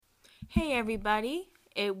Hey everybody,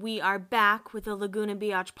 we are back with the Laguna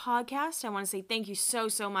Biatch podcast. I want to say thank you so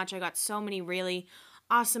much. I got so many really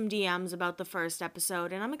awesome DMs about the first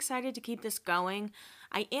episode, and I'm excited to keep this going.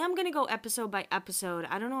 I am going to go episode by episode.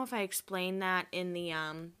 I don't know if I explained that in the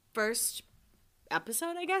first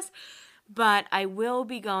episode, I guess, but I will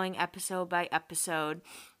be going episode by episode.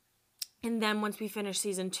 And then once we finish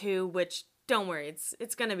season 2, which don't worry,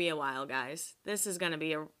 it's going to be a while, guys. This is going to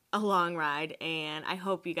be a long ride, and I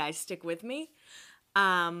hope you guys stick with me.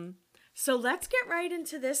 So let's get right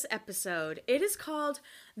into this episode. It is called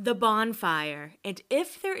The Bonfire, and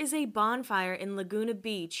if there is a bonfire in Laguna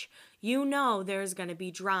Beach, you know there's going to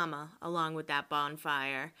be drama along with that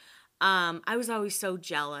bonfire. I was always so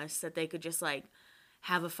jealous that they could just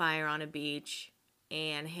have a fire on a beach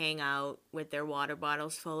and hang out with their water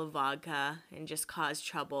bottles full of vodka and just cause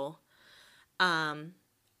trouble.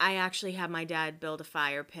 I actually had my dad build a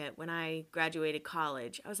fire pit when I graduated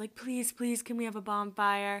college. I was like, please, can we have a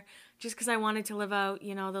bonfire? Just because I wanted to live out,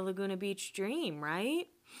 the Laguna Beach dream, right?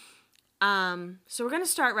 So we're going to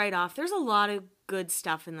start right off. There's a lot of good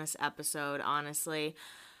stuff in this episode, honestly.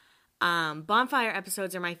 Bonfire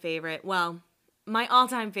episodes are my favorite. Well, my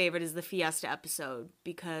all-time favorite is the Fiesta episode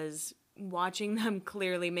because watching them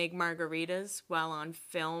clearly make margaritas while on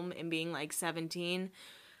film and being 17,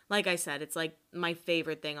 like I said, it's my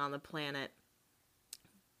favorite thing on the planet.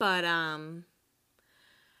 But one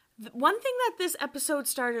thing that this episode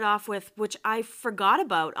started off with, which I forgot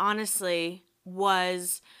about, honestly,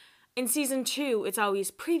 was in season 2, it's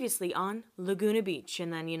always previously on Laguna Beach,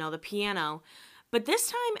 and then, the piano. But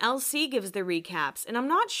this time, LC gives the recaps, and I'm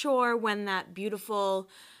not sure when that beautiful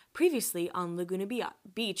previously on Laguna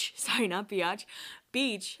Beach, sorry, not Biatch,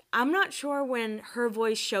 Beach, I'm not sure when her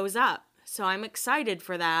voice shows up. So I'm excited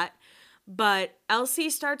for that. But Elsie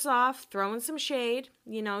starts off throwing some shade.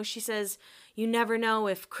 She says, you never know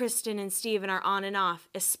if Kristen and Steven are on and off,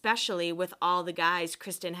 especially with all the guys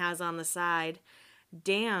Kristen has on the side.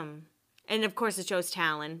 Damn. And of course it shows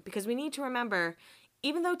Talon, because we need to remember,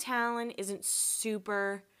 even though Talon isn't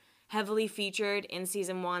super heavily featured in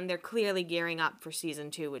season 1, they're clearly gearing up for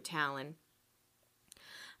season 2 with Talon.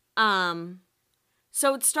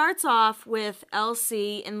 So it starts off with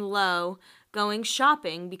Elsie and Lo going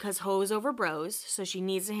shopping because hoes over bros, so she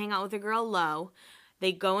needs to hang out with her girl Lo.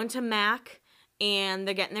 They go into Mac, and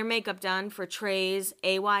they're getting their makeup done for Trey's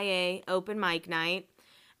AYA open mic night.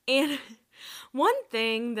 And one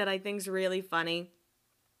thing that I think is really funny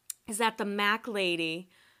is that the Mac lady,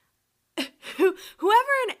 whoever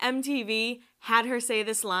in MTV had her say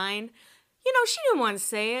this line, she didn't want to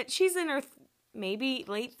say it. She's in her maybe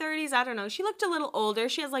late 30s, I don't know. She looked a little older.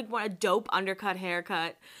 She has a dope undercut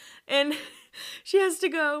haircut. And she has to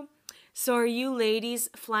go, so are you ladies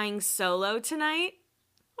flying solo tonight?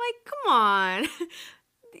 Come on.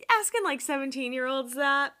 Asking 17-year-olds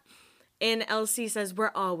that. And Elsie says,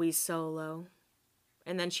 we're always solo.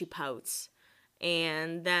 And then she pouts.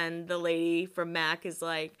 And then the lady from Mac is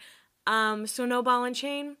like, so no ball and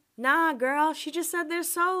chain? Nah, girl, she just said they're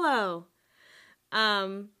solo.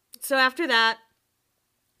 So after that,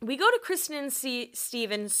 we go to Kristen and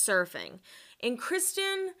Steven surfing. And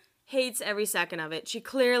Kristen hates every second of it. She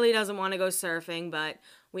clearly doesn't want to go surfing, but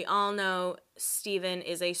we all know Steven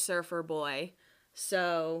is a surfer boy.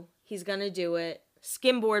 So he's going to do it.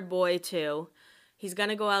 Skimboard boy, too. He's going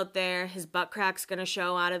to go out there. His butt crack's going to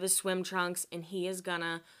show out of his swim trunks, and he is going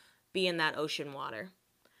to be in that ocean water.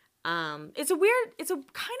 It's a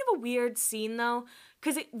kind of a weird scene, though,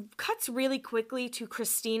 because it cuts really quickly to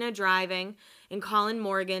Christina driving and calling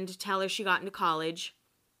Morgan to tell her she got into college.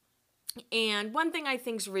 And one thing I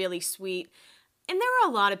think's really sweet, and there are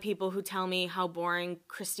a lot of people who tell me how boring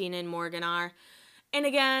Christina and Morgan are, and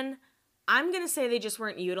again, I'm gonna say they just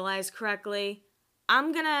weren't utilized correctly.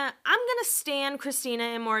 I'm gonna stan Christina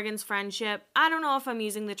and Morgan's friendship. I don't know if I'm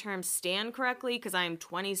using the term stan correctly because I'm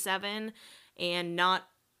 27 and not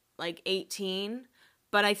 18,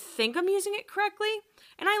 but I think I'm using it correctly.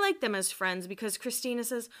 And I like them as friends because Christina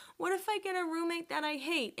says, what if I get a roommate that I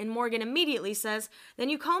hate? And Morgan immediately says, then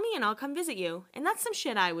you call me and I'll come visit you. And that's some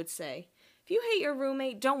shit I would say. If you hate your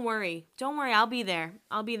roommate, don't worry. Don't worry, I'll be there.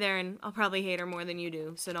 I'll be there, and I'll probably hate her more than you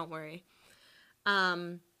do, so don't worry.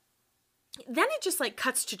 Then it just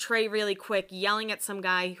cuts to Trey really quick, yelling at some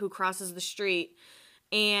guy who crosses the street.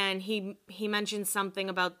 And he mentions something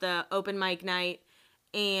about the open mic night,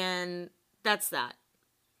 and that's that.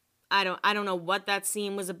 I don't know what that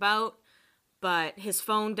scene was about, but his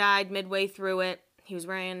phone died midway through it. He was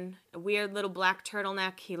wearing a weird little black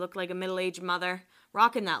turtleneck. He looked like a middle-aged mother.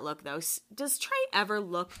 Rocking that look, though. Does Trey ever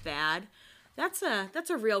look bad? That's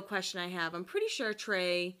a real question I have. I'm pretty sure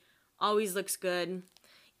Trey always looks good.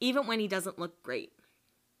 even when he doesn't look great.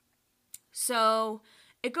 So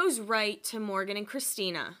it goes right to Morgan and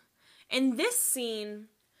Christina. In this scene,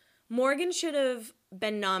 Morgan should have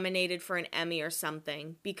been nominated for an Emmy or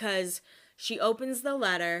something because she opens the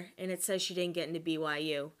letter and it says she didn't get into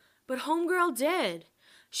BYU. But homegirl did.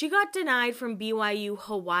 She got denied from BYU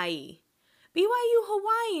Hawaii. BYU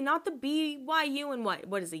Hawaii, not the BYU in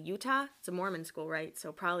what is it, Utah? It's a Mormon school, right?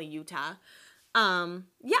 So probably Utah.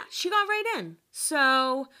 Yeah, she got right in.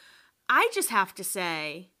 So I just have to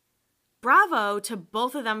say, bravo to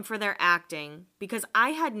both of them for their acting, because I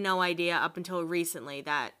had no idea up until recently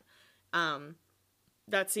that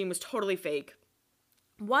that scene was totally fake.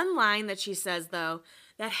 One line that she says, though,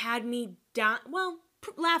 that had me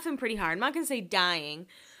laughing pretty hard. I'm not going to say dying,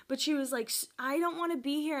 but she was like, I don't want to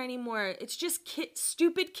be here anymore. It's just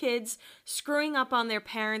stupid kids screwing up on their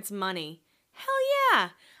parents' money. Hell yeah.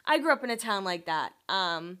 I grew up in a town like that.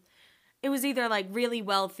 It was either like really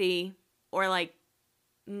wealthy or like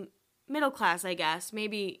middle class, I guess.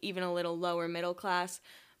 Maybe even a little lower middle class.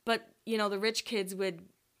 But, you know, the rich kids would,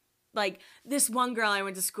 like, this one girl I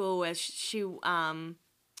went to school with, she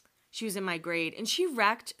was in my grade, and she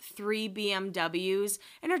wrecked 3 BMWs,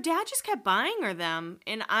 and her dad just kept buying her them,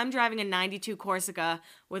 and I'm driving a 92 Corsica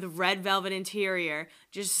with red velvet interior,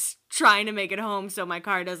 just trying to make it home so my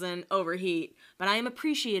car doesn't overheat, but I am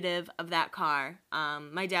appreciative of that car.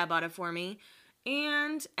 My dad bought it for me,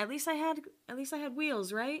 and at least I had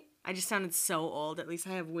wheels, right? I just sounded so old. At least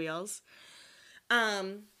I have wheels.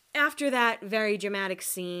 After that very dramatic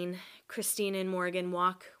scene, Christina and Morgan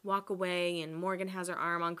walk away, and Morgan has her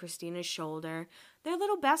arm on Christina's shoulder. They're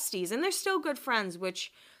little besties, and they're still good friends,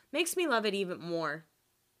 which makes me love it even more.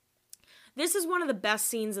 This is one of the best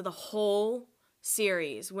scenes of the whole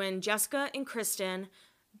series, when Jessica and Kristen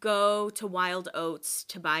go to Wild Oats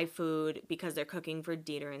to buy food because they're cooking for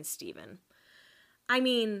Dieter and Steven. I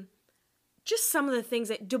mean, just some of the things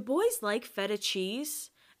that, do boys like feta cheese?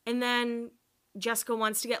 And then Jessica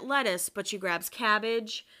wants to get lettuce, but she grabs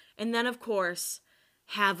cabbage. And then, of course,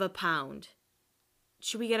 have a pound.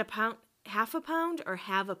 Should we get a pound, half a pound, or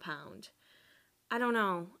have a pound? I don't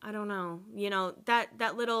know. You know,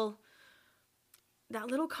 that little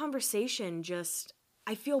conversation just,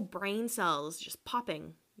 I feel brain cells just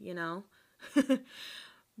popping, you know?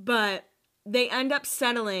 But they end up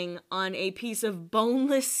settling on a piece of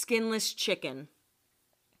boneless, skinless chicken,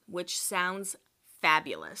 which sounds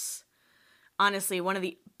fabulous. Honestly,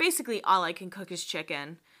 basically all I can cook is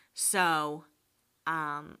chicken. So,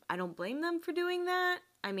 I don't blame them for doing that.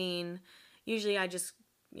 I mean, usually I just,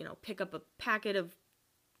 pick up a packet of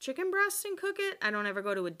chicken breast and cook it. I don't ever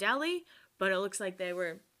go to a deli, but it looks like they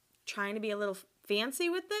were trying to be a little fancy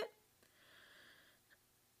with it.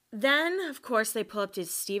 Then, of course, they pull up to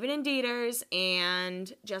Steven and Dieter's,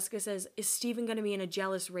 and Jessica says, is Steven going to be in a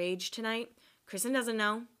jealous rage tonight? Kristen doesn't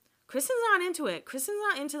know. Kristen's not into it. Kristen's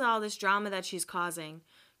not into all this drama that she's causing.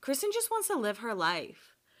 Kristen just wants to live her life.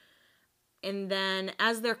 And then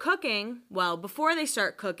as they're cooking, before they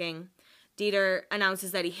start cooking, Dieter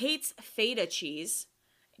announces that he hates feta cheese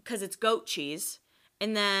because it's goat cheese.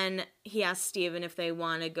 And then he asks Steven if they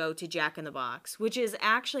want to go to Jack in the Box, which is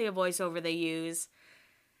actually a voiceover they use.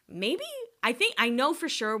 Maybe, I know for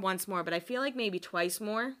sure once more, but I feel like maybe twice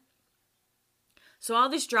more. So all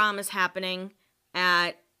this drama is happening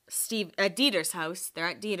at Dieter's house. They're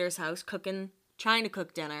at Dieter's house trying to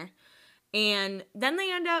cook dinner. And then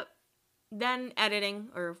they end up editing,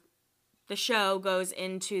 or the show goes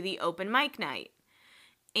into the open mic night.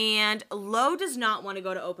 And Lo does not want to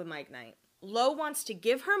go to open mic night. Lo wants to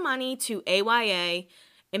give her money to AYA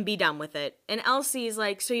and be done with it. And Elsie's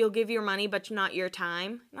like, so you'll give your money but not your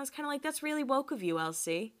time? And I was kind of like, that's really woke of you,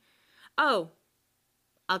 Elsie. Oh,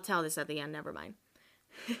 I'll tell this at the end, never mind.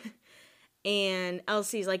 And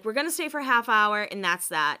Elsie's like, we're going to stay for a half hour, and that's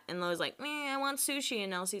that. And Lo's like, I want sushi.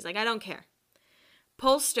 And Elsie's like, I don't care.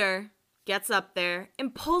 Polster gets up there,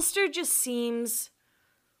 and Polster just seems,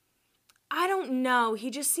 I don't know,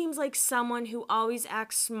 he just seems like someone who always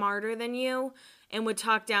acts smarter than you and would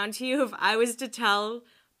talk down to you. If I was to tell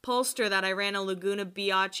Polster that I ran a Laguna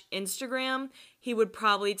Beach Instagram, he would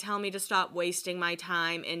probably tell me to stop wasting my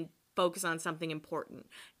time and focus on something important.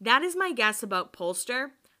 That is my guess about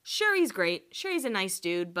Polster. Sure, he's great. Sure, he's a nice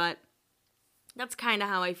dude, but that's kind of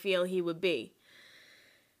how I feel he would be.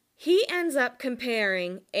 He ends up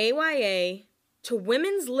comparing AYA to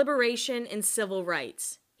women's liberation and civil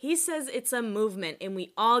rights. He says it's a movement, and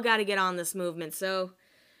we all got to get on this movement. So,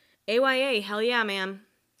 AYA, hell yeah, man.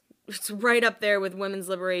 It's right up there with women's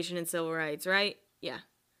liberation and civil rights, right? Yeah.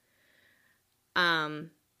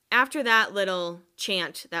 After that little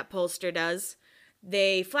chant that Polster does,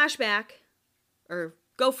 they flash back, or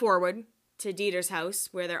go forward to Dieter's house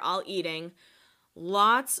where they're all eating.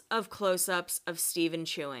 Lots of close-ups of Steven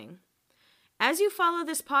chewing. As you follow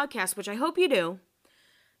this podcast, which I hope you do,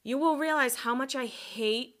 you will realize how much I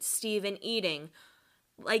hate Steven eating.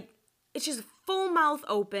 Like, it's just full mouth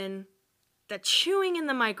open, the chewing in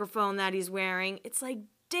the microphone that he's wearing. It's like,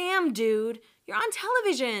 damn, dude, you're on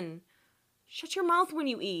television. Shut your mouth when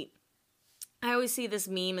you eat. I always see this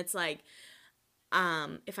meme. It's like,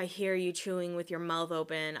 if I hear you chewing with your mouth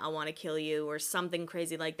open, I'll want to kill you, or something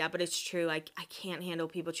crazy like that. But it's true. I can't handle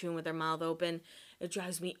people chewing with their mouth open. It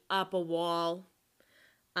drives me up a wall.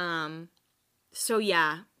 So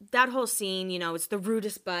yeah, that whole scene, you know, it's the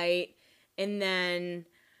rudest bite. And then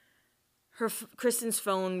Kristen's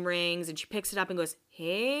phone rings and she picks it up and goes,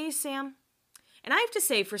 "Hey, Sam." And I have to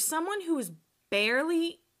say, for someone who is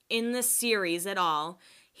barely in the series at all,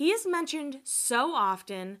 he is mentioned so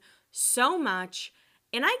often, so much,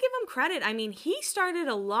 and I give him credit. I mean, he started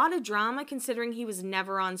a lot of drama considering he was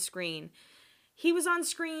never on screen. He was on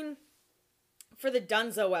screen for the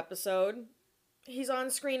Dunzo episode. He's on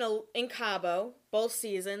screen in Cabo, both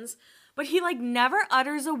seasons, but he like never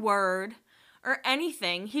utters a word or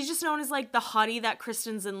anything. He's just known as like the hottie that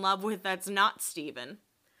Kristen's in love with that's not Steven.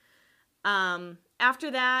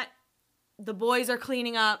 After that, the boys are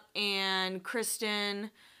cleaning up and Kristen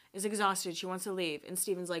is exhausted. She wants to leave. And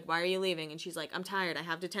Steven's like, "Why are you leaving?" And she's like, "I'm tired. I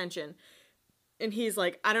have detention." And he's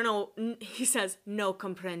like, "I don't know." He says, "No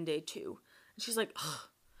comprende too." And she's like, ugh,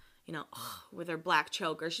 you know, ugh, with her black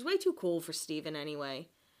choker. She's way too cool for Steven anyway.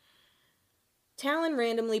 Talon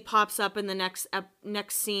randomly pops up in the next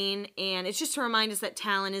scene, and it's just to remind us that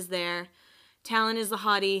Talon is there. Talon is the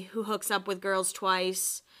hottie who hooks up with girls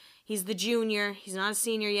twice. He's the junior. He's not a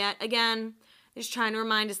senior yet. Again, they're just trying to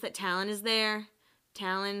remind us that Talon is there.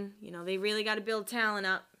 Talon, you know, they really got to build Talon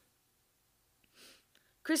up.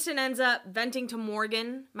 Kristen ends up venting to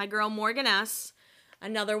Morgan, my girl Morgan S.,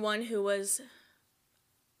 another one who was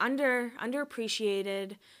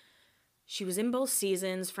underappreciated. She was in both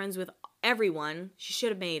seasons, friends with everyone. She should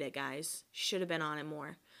have made it, guys. She should have been on it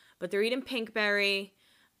more. But they're eating Pinkberry.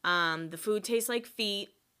 The food tastes like feet.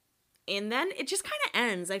 And then it just kind of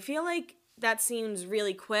ends. I feel like that seems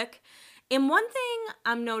really quick. And one thing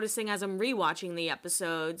I'm noticing as I'm rewatching the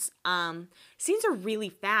episodes, scenes are really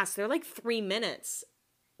fast. They're like 3 minutes.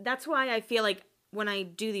 That's why I feel like when I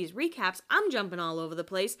do these recaps, I'm jumping all over the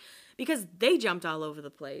place because they jumped all over the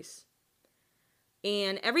place.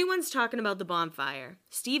 And everyone's talking about the bonfire.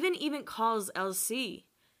 Steven even calls LC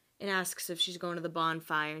and asks if she's going to the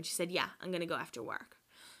bonfire. And she said, "Yeah, I'm going to go after work."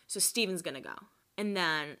 So Steven's going to go. And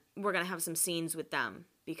then we're going to have some scenes with them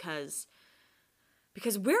because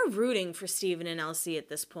we're rooting for Steven and LC at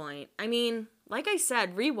this point. I mean, like I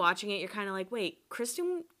said, rewatching it, you're kind of like, wait,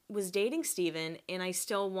 Kristen was dating Steven and I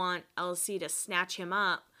still want LC to snatch him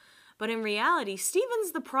up. But in reality,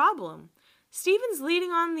 Steven's the problem. Steven's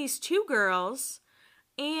leading on these two girls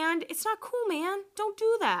and it's not cool, man. Don't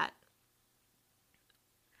do that.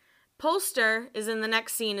 Polster is in the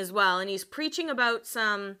next scene as well, and he's preaching about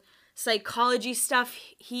some psychology stuff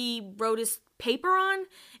he wrote his paper on,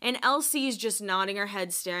 and Elsie's just nodding her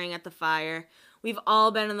head, staring at the fire. We've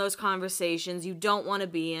all been in those conversations you don't want to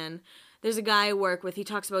be in. There's a guy I work with, he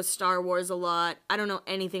talks about Star Wars a lot. I don't know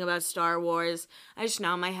anything about Star Wars. I just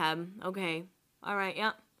nod my head. Okay. All right,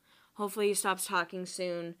 yep. Hopefully he stops talking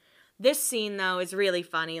soon. This scene, though, is really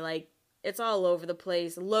funny. Like, it's all over the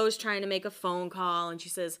place. Lo's trying to make a phone call, and she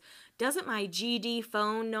says, "Doesn't my GD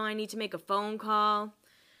phone know I need to make a phone call?"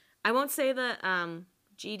 I won't say the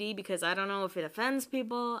GD because I don't know if it offends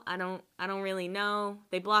people. I don't really know.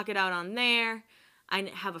 They block it out on there. I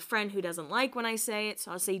have a friend who doesn't like when I say it,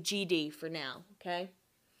 so I'll say GD for now, okay?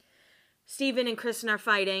 Steven and Kristen are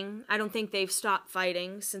fighting. I don't think they've stopped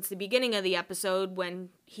fighting since the beginning of the episode when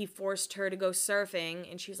he forced her to go surfing,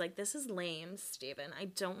 and she's like, "This is lame, Steven. I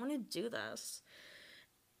don't want to do this."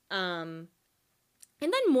 And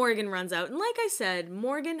then Morgan runs out, and like I said,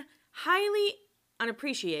 Morgan, highly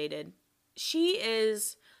unappreciated.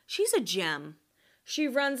 She's a gem. She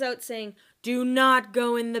runs out saying, "Do not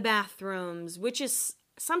go in the bathrooms," which is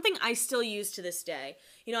something I still use to this day.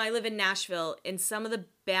 You know, I live in Nashville, and some of the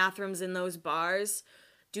bathrooms in those bars,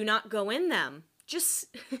 do not go in them.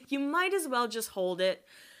 Just, you might as well just hold it,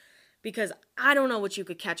 because I don't know what you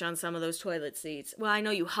could catch on some of those toilet seats. Well, I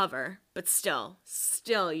know you hover, but still,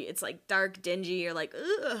 it's like dark, dingy. You're like,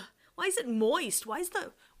 ugh, why is it moist? Why is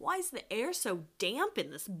the air so damp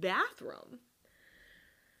in this bathroom?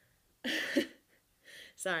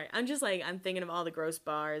 Sorry, I'm thinking of all the gross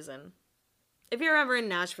bars, and if you're ever in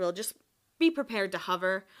Nashville, just be prepared to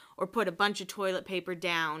hover or put a bunch of toilet paper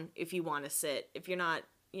down if you want to sit. If you're not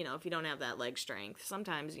if you don't have that leg strength.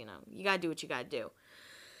 Sometimes, you gotta do what you gotta do.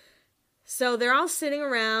 So they're all sitting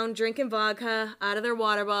around drinking vodka out of their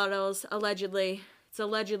water bottles, allegedly. It's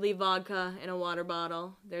allegedly vodka in a water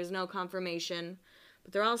bottle. There's no confirmation.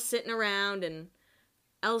 But they're all sitting around, and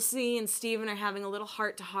Elsie and Steven are having a little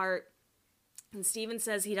heart-to-heart. And Steven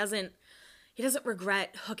says he doesn't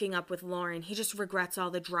regret hooking up with Lauren. He just regrets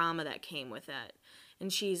all the drama that came with it.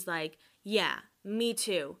 And she's like, yeah, me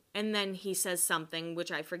too. And then he says something,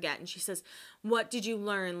 which I forget. And she says, what did you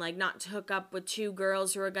learn? Like, not to hook up with two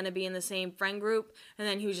girls who are going to be in the same friend group? And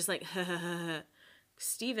then he was just like, ha ha ha ha.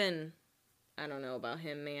 Steven, I don't know about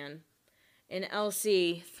him, man. And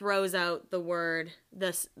Elsie throws out the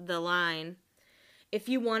line, if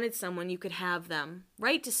you wanted someone, you could have them.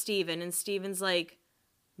 Right to Steven. And Steven's like,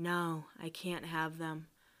 no, I can't have them.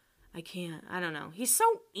 I can't. I don't know. He's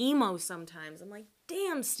so emo sometimes. I'm like,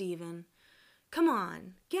 damn, Steven. Come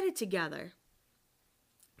on. Get it together.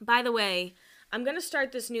 By the way, I'm going to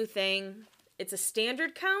start this new thing. It's a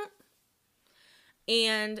standard count.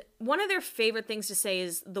 And one of their favorite things to say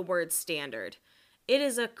is the word standard. It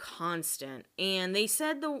is a constant. And they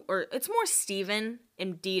said it's more Steven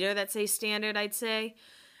and Dieter that say standard, I'd say.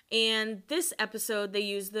 And this episode, they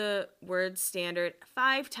use the word standard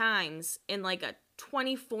 5 times in like a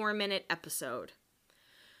 24-minute episode.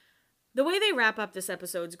 The way they wrap up this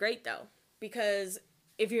episode's great, though. Because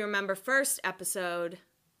if you remember first episode,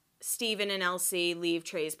 Steven and Elsie leave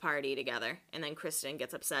Trey's party together. And then Kristen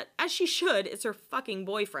gets upset. As she should. It's her fucking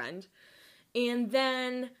boyfriend. And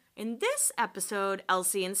then in this episode,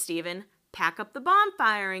 Elsie and Steven pack up the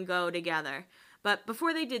bonfire and go together. But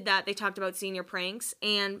before they did that, they talked about senior pranks.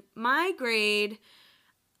 And my grade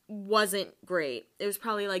wasn't great. It was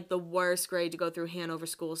probably like the worst grade to go through Hanover,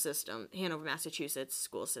 Massachusetts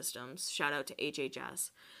school systems. Shout out to HHS.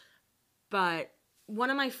 But one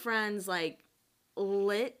of my friends like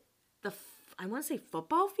lit I want to say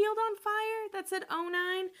football field on fire. That said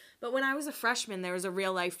 09. But when I was a freshman, there was a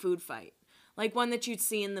real life food fight. Like one that you'd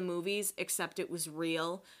see in the movies, except it was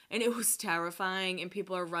real. And it was terrifying. And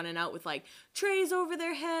people are running out with like trays over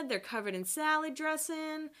their head. They're covered in salad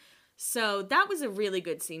dressing. So that was a really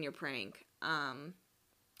good senior prank.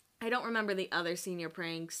 I don't remember the other senior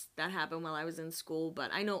pranks that happened while I was in school,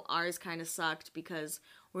 but I know ours kind of sucked because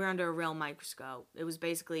we were under a real microscope. It was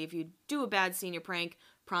basically if you do a bad senior prank,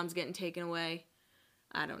 prom's getting taken away.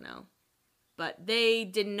 I don't know. But they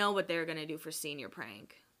didn't know what they were going to do for senior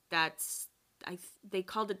prank. They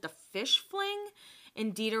called it the fish fling,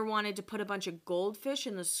 and Dieter wanted to put a bunch of goldfish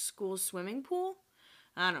in the school swimming pool.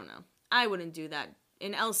 I don't know. I wouldn't do that.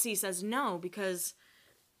 And Elsie says no, because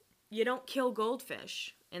you don't kill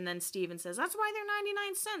goldfish. And then Steven says, that's why they're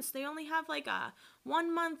 99 cents. They only have like a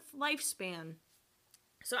 1 month lifespan.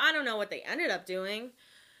 So I don't know what they ended up doing.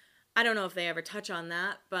 I don't know if they ever touch on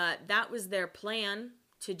that, but that was their plan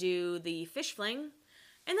to do the fish fling.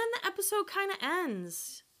 And then the episode kind of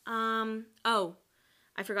ends.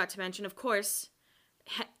 I forgot to mention, of course,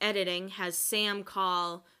 editing has Sam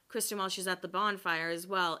call Kristen while she's at the bonfire as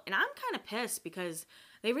well. And I'm kind of pissed because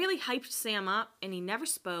they really hyped Sam up and he never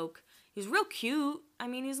spoke. He was real cute. I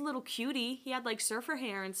mean, he's a little cutie. He had like surfer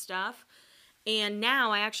hair and stuff. And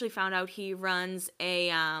now I actually found out he runs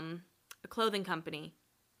a clothing company.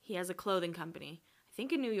 He has a clothing company. I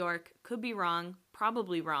think in New York. Could be wrong.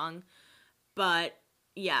 Probably wrong. But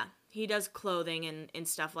yeah, he does clothing and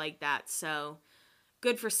stuff like that. So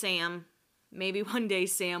good for Sam. Maybe one day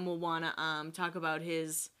Sam will want to talk about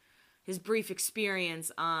his brief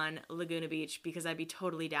experience on Laguna Beach, because I'd be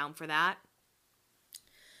totally down for that.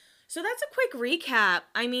 So that's a quick recap.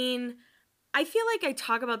 I mean, I feel like I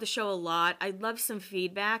talk about the show a lot. I'd love some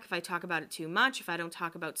feedback if I talk about it too much, if I don't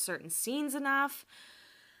talk about certain scenes enough.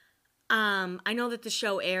 I know that the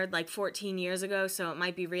show aired like 14 years ago, so it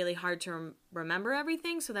might be really hard to remember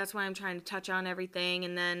everything, so that's why I'm trying to touch on everything.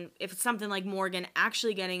 And then if it's something like Morgan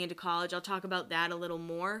actually getting into college, I'll talk about that a little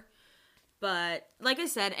more. But like I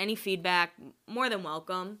said, any feedback, more than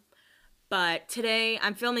welcome. But today,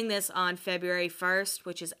 I'm filming this on February 1st,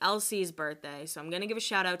 which is Elsie's birthday. So I'm going to give a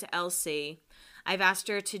shout out to Elsie. I've asked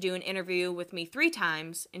her to do an interview with me 3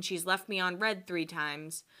 times, and she's left me on red 3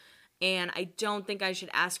 times. And I don't think I should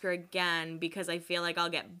ask her again because I feel like I'll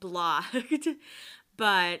get blocked.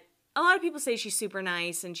 But a lot of people say she's super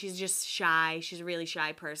nice and she's just shy. She's a really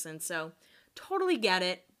shy person. So totally get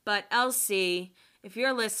it. But Elsie, if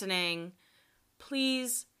you're listening,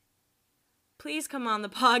 please come on the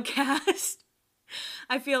podcast.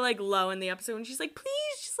 I feel like low in the episode when she's like,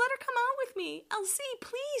 please just let her come out with me. Elsie,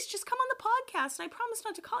 please just come on the podcast. And I promise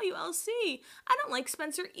not to call you Elsie. I don't like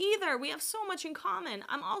Spencer either. We have so much in common.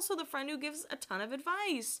 I'm also the friend who gives a ton of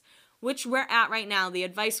advice. which we're at right now, the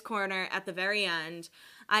advice corner at the very end,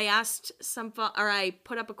 I asked I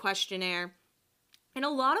put up a questionnaire, and a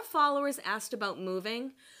lot of followers asked about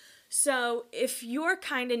moving. So if you're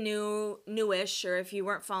kind of newish, or if you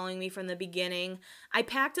weren't following me from the beginning, I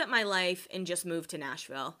packed up my life and just moved to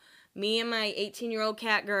Nashville. Me and my 18-year-old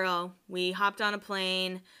cat girl, we hopped on a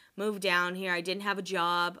plane, moved down here. I didn't have a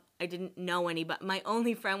job. I didn't know anybody. My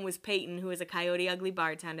only friend was Peyton, who is a Coyote Ugly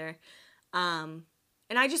bartender. And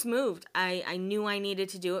I just moved. I knew I needed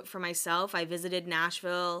to do it for myself. I visited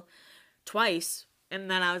Nashville twice, and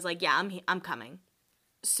then I was like, yeah, I'm coming.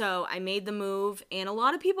 So I made the move, and a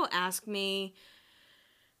lot of people ask me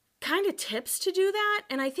kind of tips to do that,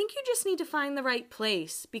 and I think you just need to find the right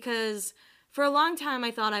place, because for a long time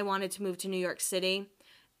I thought I wanted to move to New York City,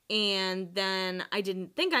 and then I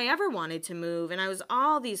didn't think I ever wanted to move, and I was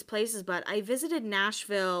all these places, but I visited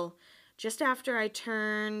Nashville just after I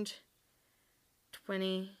turned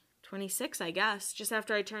 26, I guess, just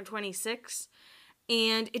after I turned 26,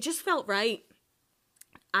 and it just felt right.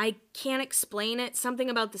 I can't explain it. Something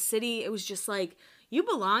about the city, it was just like, you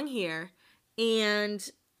belong here. And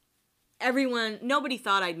nobody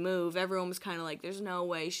thought I'd move. Everyone was kind of like, there's no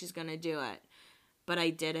way she's going to do it. But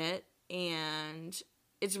I did it. And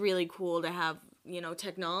it's really cool to have,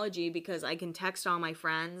 technology, because I can text all my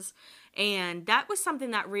friends. And that was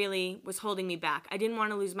something that really was holding me back. I didn't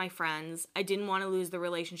want to lose my friends. I didn't want to lose the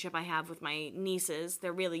relationship I have with my nieces.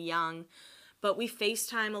 They're really young. But we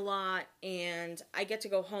FaceTime a lot, and I get to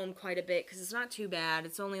go home quite a bit because it's not too bad.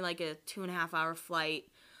 It's only like a 2.5-hour flight,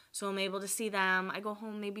 so I'm able to see them. I go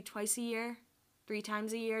home maybe twice a year, 3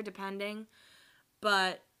 times a year, depending.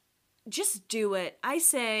 But just do it. I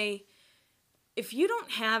say, if you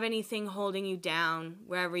don't have anything holding you down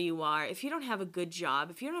wherever you are, if you don't have a good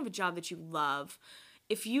job, if you don't have a job that you love,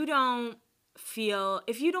 if you don't feel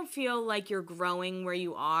like you're growing where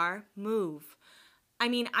you are, move. I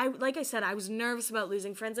mean, like I said, I was nervous about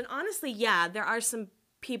losing friends. And honestly, yeah, there are some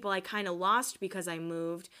people I kind of lost because I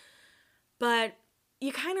moved. But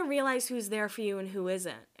you kind of realize who's there for you and who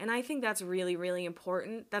isn't. And I think that's really, really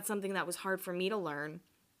important. That's something that was hard for me to learn.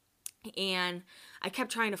 And I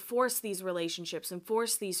kept trying to force these relationships and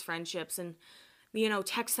force these friendships and,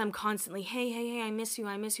 text them constantly, hey, I miss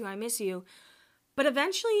you. But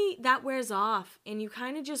eventually that wears off, and you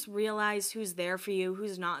kind of just realize who's there for you,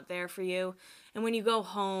 who's not there for you. And when you go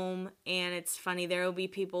home, and it's funny, there will be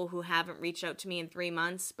people who haven't reached out to me in 3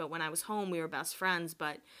 months, but when I was home, we were best friends.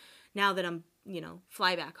 But now that I'm,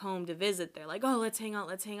 fly back home to visit, they're like, oh, let's hang out.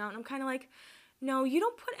 And I'm kind of like, no, you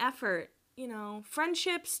don't put effort.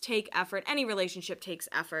 Friendships take effort. Any relationship takes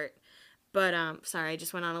effort. But, sorry, I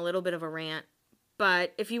just went on a little bit of a rant.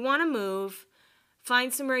 But if you want to move,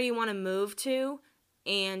 find somewhere you want to move to,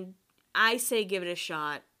 and I say give it a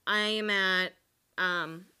shot. I've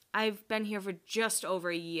been here for just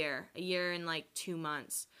over a year and like 2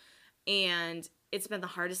 months, and it's been the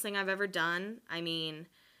hardest thing I've ever done. I mean,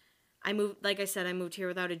 I moved here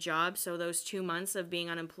without a job, so those 2 months of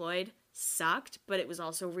being unemployed sucked, but it was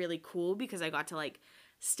also really cool because I got to like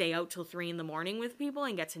stay out till 3 a.m. with people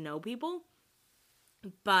and get to know people.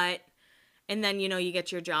 And then, you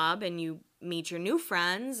get your job and you meet your new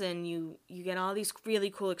friends and you get all these really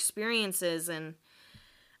cool experiences. And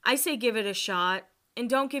I say give it a shot, and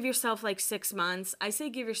don't give yourself like 6 months. I say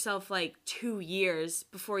give yourself like 2 years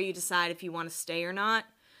before you decide if you want to stay or not.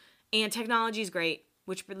 And technology is great,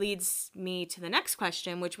 which leads me to the next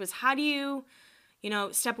question, which was how do you,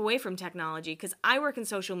 step away from technology? Because I work in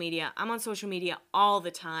social media. I'm on social media all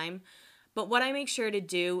the time. But what I make sure to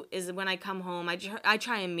do is when I come home, I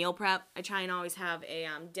try and meal prep. I try and always have a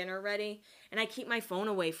dinner ready. And I keep my phone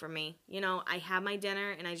away from me. I have my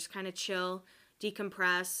dinner and I just kind of chill,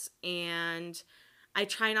 decompress. And I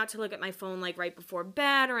try not to look at my phone like right before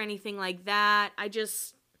bed or anything like that.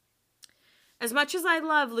 As much as I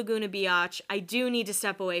love Laguna Beach, I do need to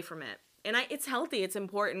step away from it. And it's healthy. It's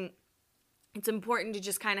important. It's important to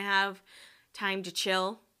just kind of have time to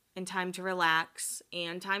chill and time to relax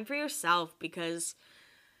and time for yourself, because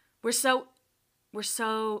we're so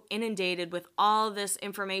inundated with all this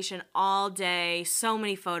information all day, so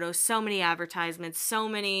many photos, so many advertisements, so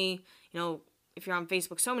many, if you're on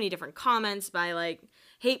Facebook, so many different comments by like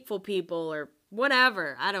hateful people or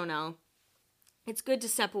whatever. I don't know. It's good to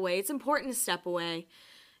step away. It's important to step away.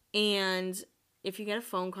 And if you get a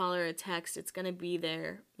phone call or a text, it's going to be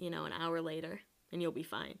there, an hour later, and you'll be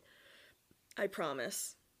fine. I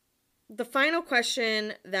promise. The final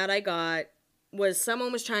question that I got was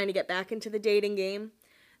someone was trying to get back into the dating game.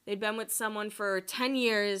 They'd been with someone for 10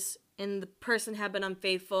 years, and the person had been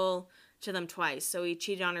unfaithful to them twice. So he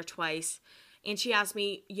cheated on her twice. And she asked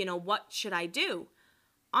me, what should I do?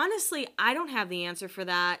 honestly, I don't have the answer for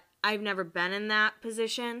that. I've never been in that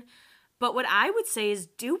position. But what I would say is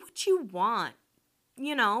do what you want.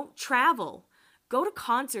 Travel. Go to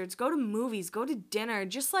concerts, go to movies, go to dinner.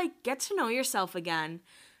 Just like get to know yourself again.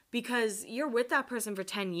 Because you're with that person for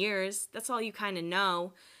 10 years. That's all you kind of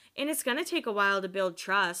know. And it's going to take a while to build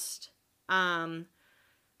trust.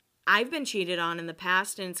 I've been cheated on in the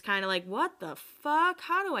past, and it's kind of like, what the fuck?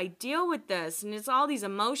 How do I deal with this? And it's all these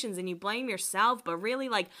emotions, and you blame yourself, but really,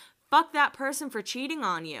 like, fuck that person for cheating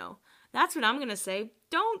on you. That's what I'm going to say.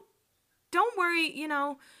 Don't worry,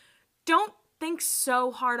 don't think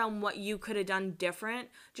so hard on what you could have done different.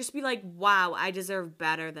 Just be like, wow, I deserve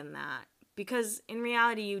better than that. Because in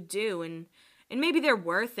reality, you do, and maybe there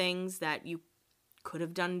were things that you could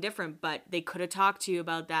have done different, but they could have talked to you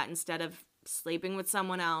about that instead of sleeping with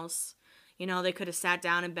someone else. They could have sat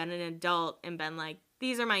down and been an adult and been like,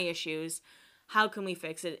 these are my issues. How can we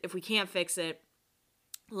fix it? If we can't fix it,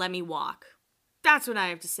 let me walk. That's what I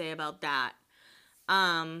have to say about that.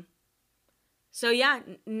 So yeah,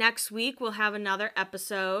 next week we'll have another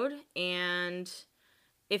episode, and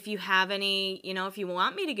if you have any, if you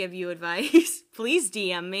want me to give you advice, please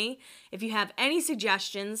DM me. If you have any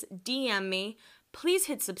suggestions, DM me. Please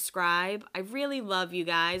hit subscribe. I really love you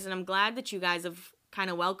guys, and I'm glad that you guys have kind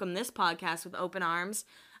of welcomed this podcast with open arms.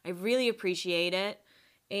 I really appreciate it,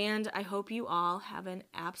 and I hope you all have an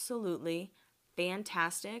absolutely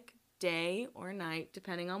fantastic day or night,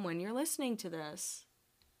 depending on when you're listening to this.